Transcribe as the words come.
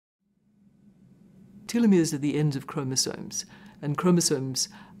Telomeres are the ends of chromosomes, and chromosomes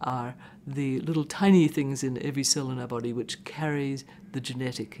are the little tiny things in every cell in our body which carries the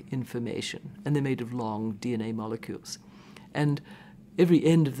genetic information, and they're made of long DNA molecules. And every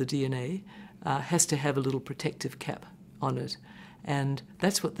end of the DNA has to have a little protective cap on it, and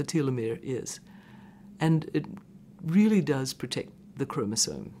that's what the telomere is. And it really does protect the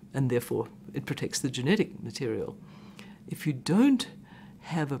chromosome, and therefore it protects the genetic material. If you don't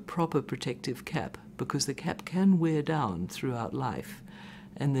have a proper protective cap, because the cap can wear down throughout life,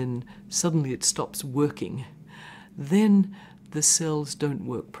 and then suddenly it stops working, then the cells don't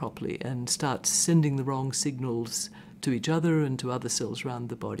work properly and start sending the wrong signals to each other and to other cells around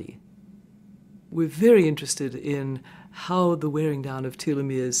the body. We're very interested in how the wearing down of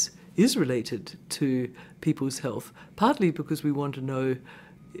telomeres is related to people's health, partly because we want to know,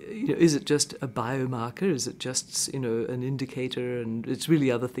 is it just a biomarker? Is it just, an indicator and it's really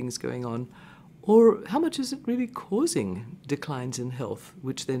other things going on? Or how much is it really causing declines in health,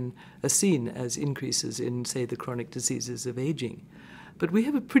 which then are seen as increases in, say, the chronic diseases of aging? But we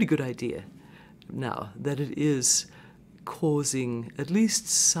have a pretty good idea now that it is causing at least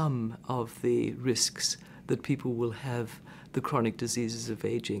some of the risks that people will have the chronic diseases of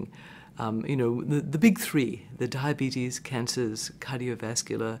aging. The big three, the diabetes, cancers,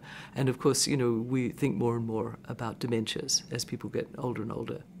 cardiovascular, and of course, we think more and more about dementias as people get older and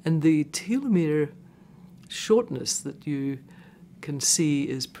older. And the telomere shortness that you can see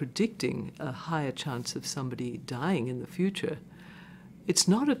is predicting a higher chance of somebody dying in the future. It's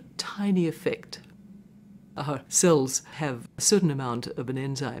not a tiny effect. Our cells have a certain amount of an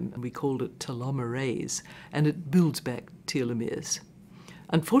enzyme, and we call it telomerase, and it builds back telomeres.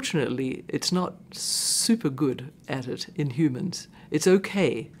 Unfortunately, it's not super good at it in humans. It's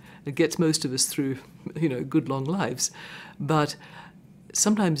okay. It gets most of us through, good long lives. But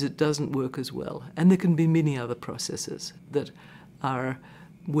sometimes it doesn't work as well. And there can be many other processes that are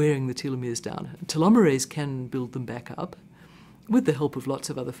wearing the telomeres down. Telomerase can build them back up with the help of lots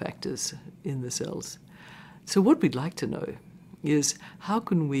of other factors in the cells. So what we'd like to know is, how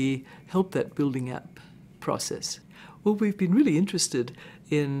can we help that building up process? Well, we've been really interested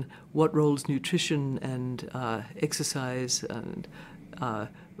in what roles nutrition and exercise and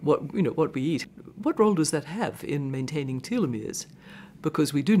what we eat, what role does that have in maintaining telomeres?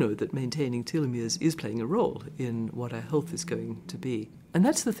 Because we do know that maintaining telomeres is playing a role in what our health is going to be. And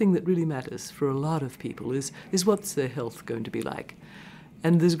that's the thing that really matters for a lot of people, is what's their health going to be like.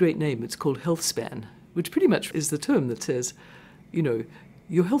 And there's a great name, it's called health span, which pretty much is the term that says,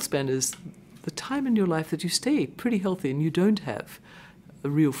 your health span is the time in your life that you stay pretty healthy and you don't have a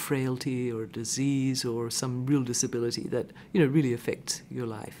real frailty or a disease or some real disability that, really affects your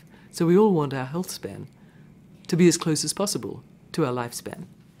life. So we all want our health span to be as close as possible to our lifespan.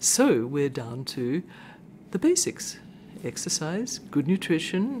 So we're down to the basics: exercise, good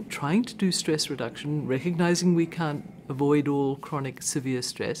nutrition, trying to do stress reduction, recognizing we can't avoid all chronic severe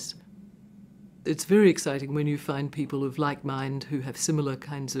stress. It's very exciting when you find people of like mind who have similar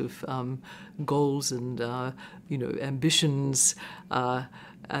kinds of goals and ambitions,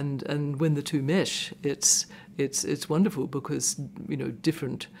 and when the two mesh, it's wonderful, because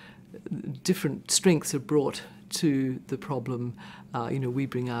different strengths are brought to the problem. We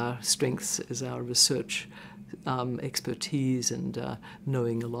bring our strengths as our research expertise and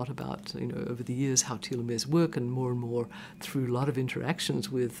knowing a lot about, over the years how telomeres work, and more through a lot of interactions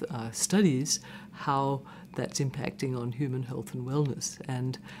with studies, how that's impacting on human health and wellness.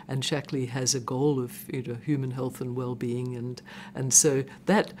 And Shaklee has a goal of human health and well-being, and so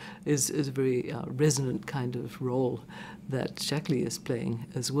that is a very resonant kind of role that Shaklee is playing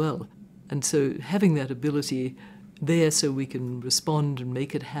as well. And so having that ability there so we can respond and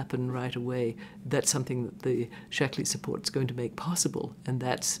make it happen right away, that's something that the Shaklee support is going to make possible. And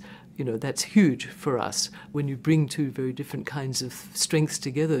that's huge for us. When you bring two very different kinds of strengths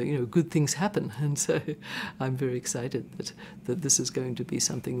together, good things happen. And so I'm very excited that this is going to be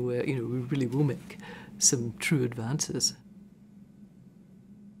something where, we really will make some true advances.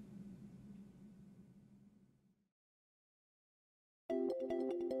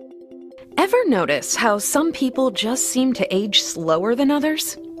 Ever notice how some people just seem to age slower than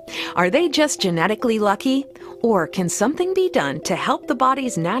others? Are they just genetically lucky? Or can something be done to help the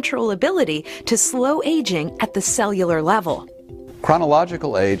body's natural ability to slow aging at the cellular level?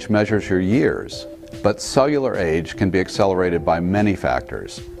 Chronological age measures your years, but cellular age can be accelerated by many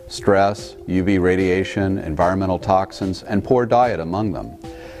factors: stress, UV radiation, environmental toxins, and poor diet among them.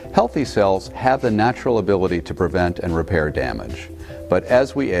 Healthy cells have the natural ability to prevent and repair damage. But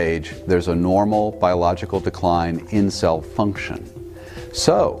as we age, there's a normal biological decline in cell function.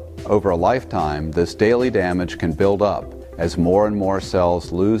 So, Over a lifetime, this daily damage can build up as more and more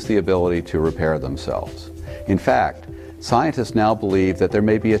cells lose the ability to repair themselves. In fact, scientists now believe that there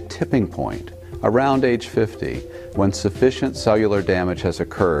may be a tipping point around age 50 when sufficient cellular damage has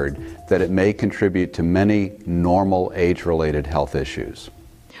occurred that it may contribute to many normal age-related health issues.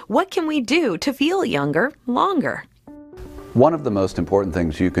 What can we do to feel younger longer? One of the most important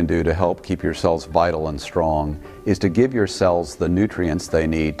things you can do to help keep your cells vital and strong is to give your cells the nutrients they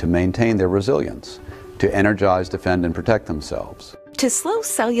need to maintain their resilience, to energize, defend, and protect themselves. To slow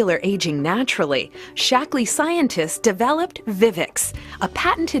cellular aging naturally, Shaklee scientists developed Vivix, a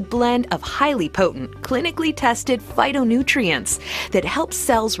patented blend of highly potent, clinically tested phytonutrients that help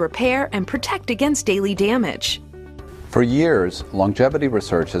cells repair and protect against daily damage. For years, longevity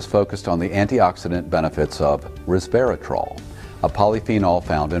research has focused on the antioxidant benefits of resveratrol, a polyphenol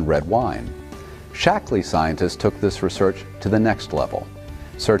found in red wine. Shaklee scientists took this research to the next level,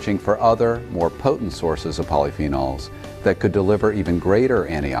 searching for other, more potent sources of polyphenols that could deliver even greater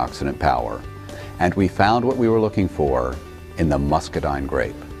antioxidant power. And we found what we were looking for in the muscadine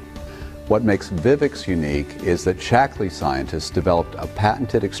grape. What makes Vivix unique is that Shaklee scientists developed a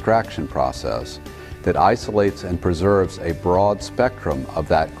patented extraction process that isolates and preserves a broad spectrum of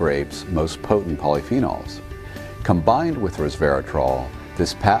that grape's most potent polyphenols. Combined with resveratrol,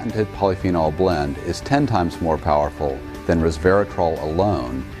 this patented polyphenol blend is 10 times more powerful than resveratrol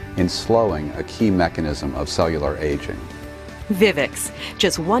alone in slowing a key mechanism of cellular aging. Vivix,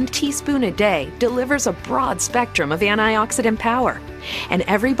 just 1 teaspoon a day, delivers a broad spectrum of antioxidant power. And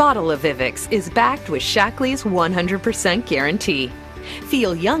every bottle of Vivix is backed with Shaklee's 100% guarantee.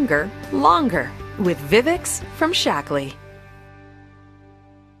 Feel younger, longer with Vivix from Shaklee.